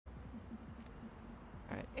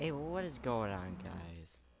Alright, hey, what is going on,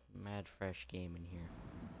 guys? Mad Fresh Gaming here.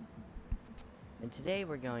 And today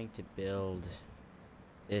we're going to build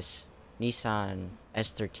this Nissan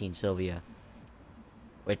S13 Silvia.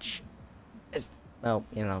 Which is, well,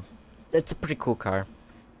 you know, it's a pretty cool car.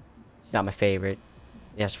 It's not my favorite.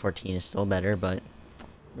 The S14 is still better, but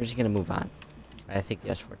we're just gonna move on. I think the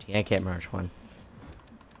S14, I can't remember which one.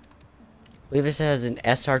 I believe this has an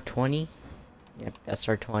SR20. Yep,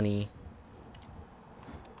 SR20.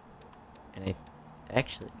 And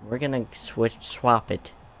actually, we're gonna swap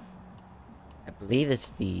it. I believe it's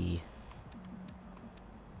the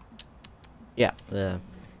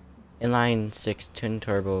inline 6 twin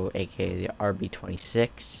turbo, aka the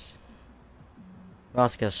RB26. We're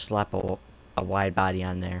also gonna slap a wide body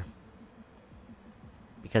on there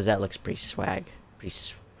because that looks pretty swag, pretty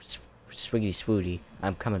swiggy swooty.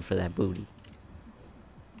 I'm coming for that booty.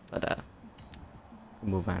 But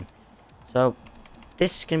move on. So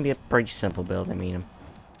this is gonna be a pretty simple build. I mean, I'm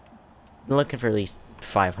looking for at least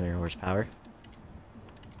 500 horsepower,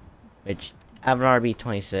 which I have an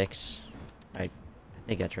RB26. I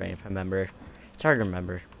think that's right if I remember. It's hard to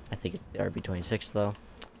remember. I think it's the RB26 though.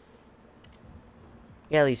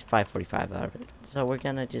 Yeah, at least 545 out of it. So we're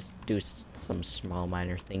gonna just do some small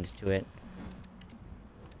minor things to it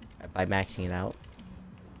by maxing it out.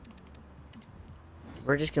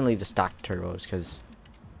 We're just gonna leave the stock turbos because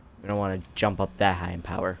we don't want to jump up that high in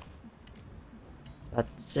power. About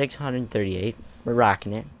 638. We're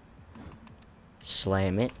rocking it.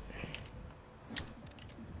 Slam it.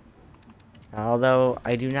 Although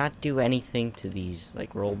I do not do anything to these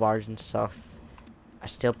like roll bars and stuff, I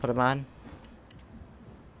still put them on.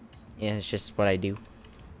 Yeah, it's just what I do.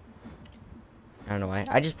 I don't know why.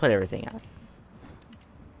 I just put everything on.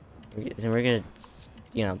 And we're gonna,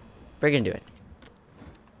 you know, we're gonna do it.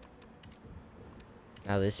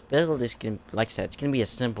 Now this build is gonna, like I said, it's gonna be a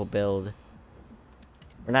simple build.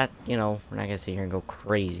 We're not, you know, we're not gonna sit here and go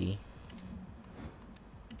crazy.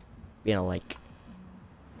 You know, like,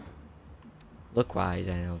 look-wise,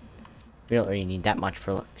 I know we don't really need that much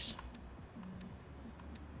for looks.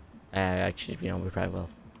 Actually, you know, we probably will.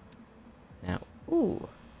 Now, ooh,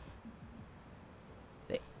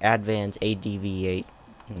 the Advance ADV8,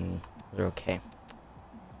 they're okay.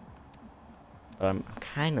 But I'm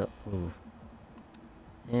kind of, ooh.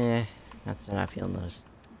 Not feeling those.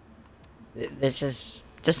 This is,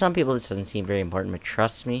 to some people this doesn't seem very important, but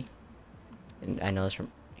trust me, and I know this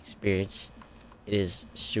from experience, it is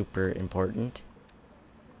super important.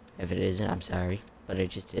 If it isn't, I'm sorry, but it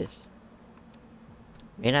just is.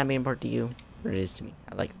 May not be important to you, but it is to me.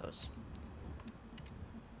 I like those.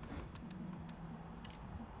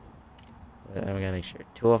 But we gotta make sure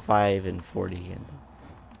 205 and 40 in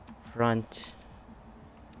the front.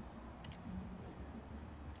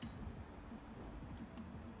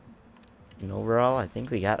 And overall, I think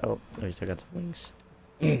we got, oh, we still got the wings.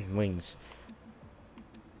 Wings.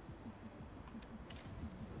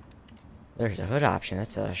 There's a hood option.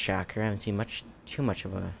 That's a shocker. I haven't seen too much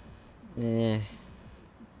of a,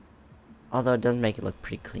 although it does make it look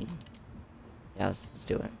pretty clean. Yeah, let's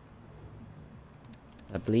do it.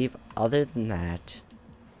 I believe, other than that,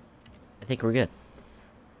 I think we're good.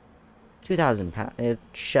 2,000 pounds. It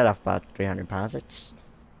shed off about 300 pounds. It's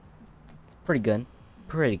pretty good.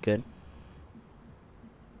 Pretty good.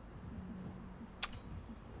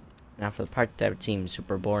 Now for the part that would seem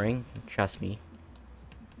super boring, trust me, it's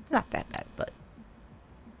not that bad, but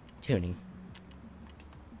tuning.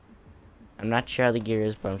 I'm not sure how the gear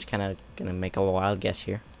is, but I'm just kind of gonna make a wild guess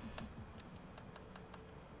here.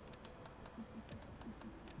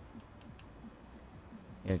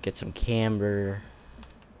 You know, get some camber,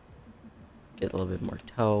 get a little bit more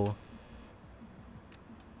toe.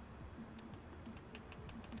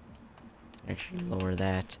 Actually, lower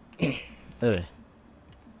that. Ugh.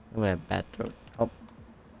 I'm gonna have bad throat. Oh.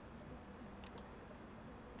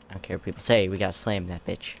 I don't care what people say, we gotta slam that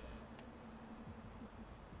bitch.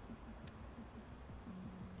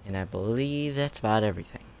 And I believe that's about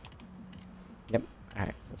everything. Yep.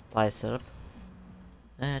 Alright, so let's apply setup.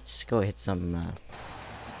 Let's go hit some,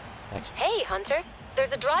 section. Hey, Hunter.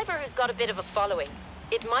 There's a driver who's got a bit of a following.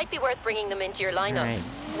 It might be worth bringing them into your lineup. Right.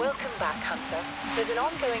 Welcome back, Hunter. There's an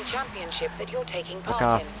ongoing championship that you're taking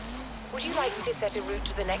part in. Would you like me to set a route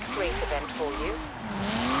to the next race event for you?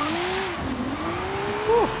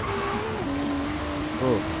 Woo.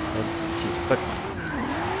 Ooh, she's a quick one.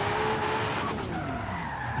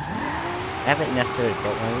 I haven't necessarily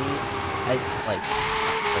built one of these. I like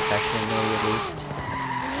professionally at least.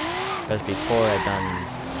 Because before I've done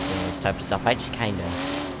this type of stuff, I just kinda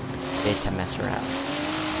did to mess around.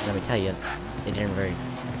 Let me tell you, it didn't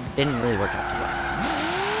really work out too well.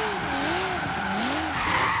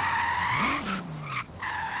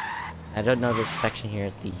 I don't know this section here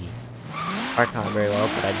at the Archon very well,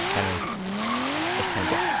 but I just kind of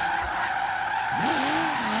guess.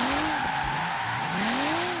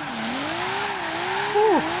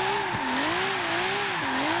 Woo.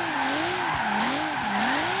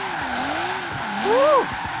 Woo.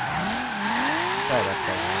 Sorry about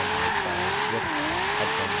that.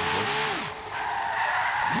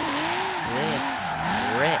 This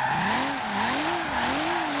rips.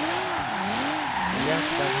 Yes,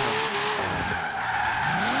 does have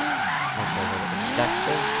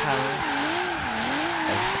excessive power.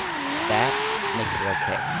 Like, that makes it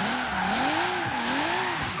okay.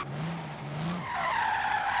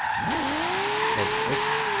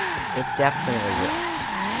 It definitely rips.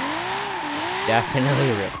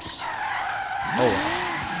 Definitely rips. Oh well.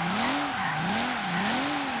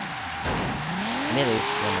 Maybe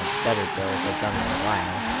it's one of the better builds I've done in a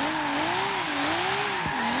while.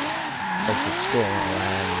 First with school,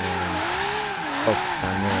 I really focus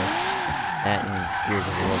on this. That and Gears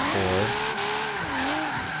of War 4.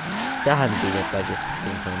 Still haven't beat it, but I just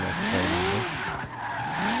been playing multiplayer mainly.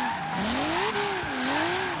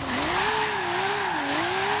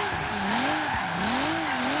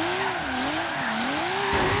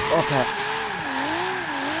 All tap.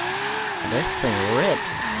 This thing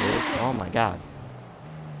rips, dude. Oh my god.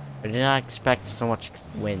 I did not expect so much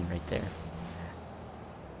wind right there.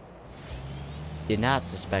 Did not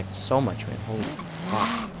suspect so much wind. Holy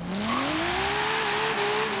fuck.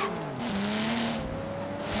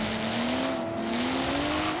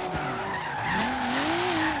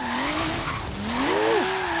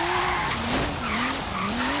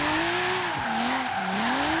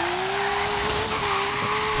 I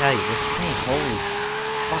tell you, this thing, holy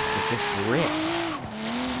fuck, it just rips.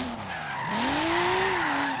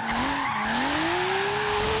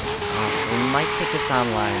 We might take this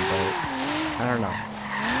online, but I don't know.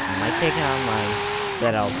 We might take it online.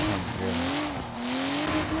 That all depends, really.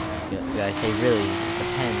 I say really, it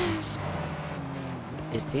depends.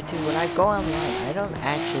 Is due to when I go online, I don't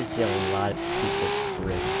actually see a lot of people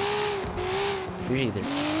rip. Usually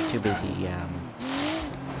they're too busy, I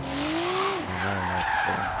don't know what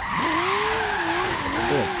they're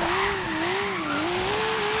doing something.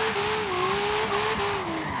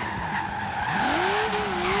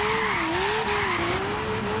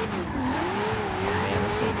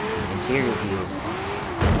 Interior views.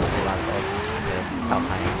 There's a lot of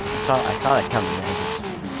Alpine. I saw that coming. I just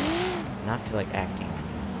did not feel like acting.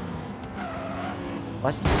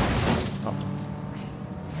 What's? Oh.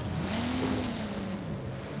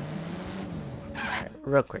 Alright,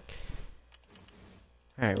 real quick.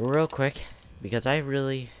 Alright, real quick, because I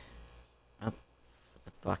really. Oh, what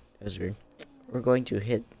the fuck? That was weird. We're going to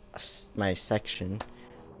hit my section,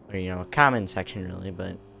 or a common section, really,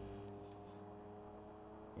 but.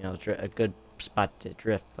 A good spot to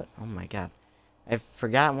drift, but oh my god. I've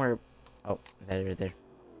forgotten where. Oh, is that it right there?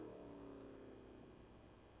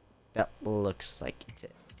 That looks like it's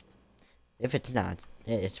it. If it's not,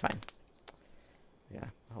 it's fine. Yeah.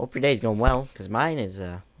 I hope your day's going well, because mine is,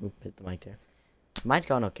 oop, hit the mic there. Mine's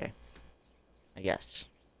going okay. I guess.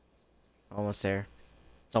 Almost there.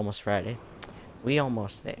 It's almost Friday. We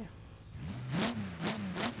almost there.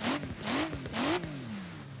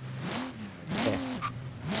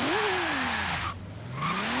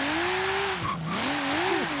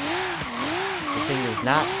 Does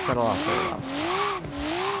not settle off very well.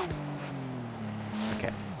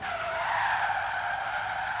 Okay.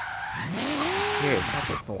 Here is how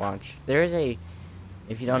this to launch. There is a,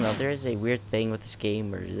 if you don't know, there is a weird thing with this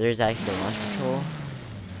game where there's actually launch control.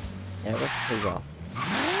 Yeah, it works pretty well.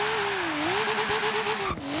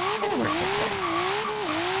 It works okay.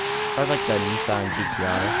 I was like the Nissan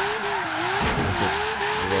GTR. It just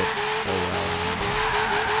rips so well.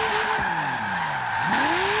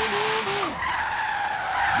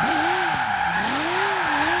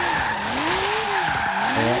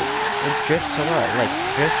 Drifts so well, like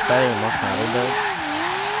drifts better than most of my other builds.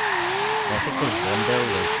 And I think there's one build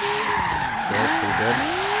where it's still pretty good.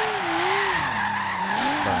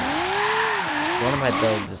 But one of my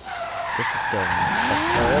builds is this is still the best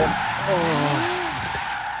part.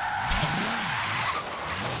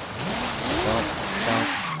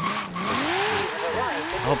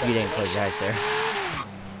 I hope you didn't close your eyes there.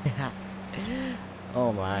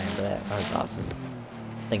 Oh my, that was awesome.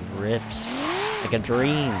 This thing rips like a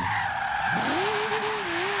dream.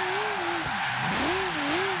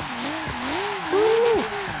 Woo!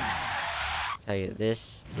 Tell you,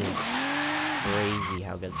 this is crazy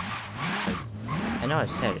how good. Like, I know I've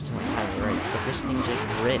said it so many times already, but this thing just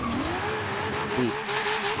rips.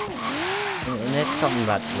 And that's something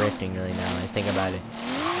about drifting, really. Now I think about it,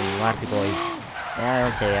 And a lot of people always, and I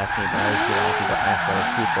don't say they ask me, but I always see a lot of people ask other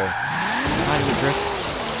people, how do you drift?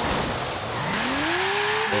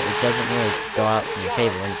 It doesn't really go out in your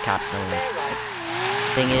favor when you cop someone else.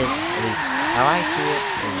 Thing is, at least how I see it,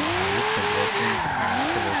 and this can work in,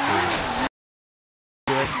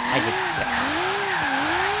 I just guess.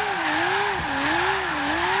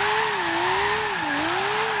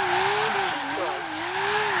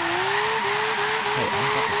 Hey, I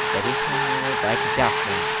got the steady thing here, but I can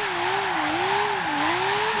definitely.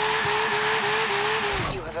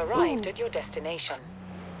 You have arrived at your destination.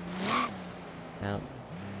 Now,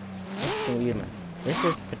 this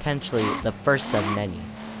is potentially the first of many.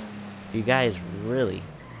 If you guys really,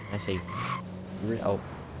 I say, oh,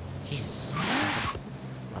 Jesus,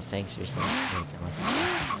 I was saying seriously. If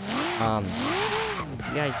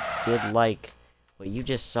you guys did like what you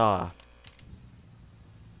just saw,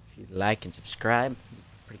 if you like and subscribe,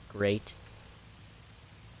 pretty great.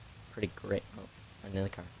 Pretty great. Oh, another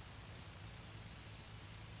car.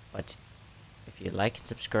 But if you like and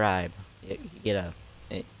subscribe, you get an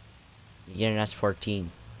S13.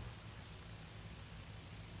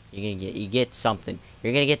 You get something.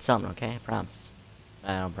 You're gonna get something, okay? I promise.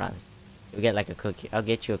 I don't promise. You'll get like a cookie. I'll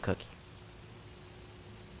get you a cookie.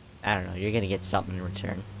 I don't know. You're gonna get something in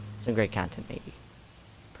return. Some great content, maybe.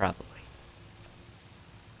 Probably.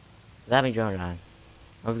 That me drone on.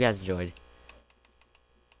 Hope you guys enjoyed.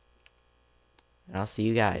 And I'll see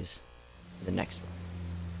you guys in the next one.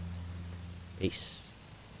 Peace.